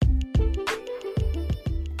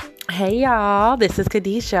Hey y'all, this is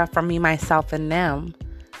Kadisha from Me, Myself, and Them.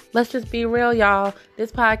 Let's just be real, y'all.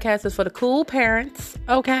 This podcast is for the cool parents,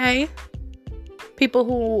 okay? People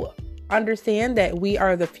who understand that we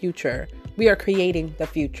are the future. We are creating the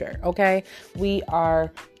future, okay? We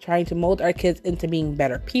are trying to mold our kids into being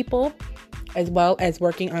better people, as well as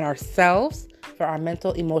working on ourselves for our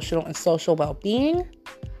mental, emotional, and social well-being.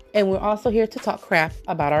 And we're also here to talk crap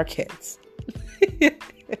about our kids.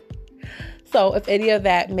 So if any of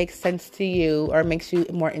that makes sense to you or makes you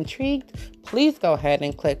more intrigued, please go ahead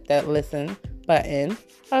and click that listen button,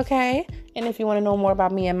 okay? And if you want to know more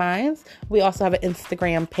about me and mine, we also have an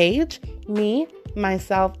Instagram page, Me,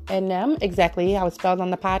 Myself, and Them, exactly how it's spelled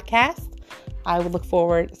on the podcast. I would look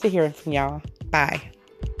forward to hearing from y'all. Bye.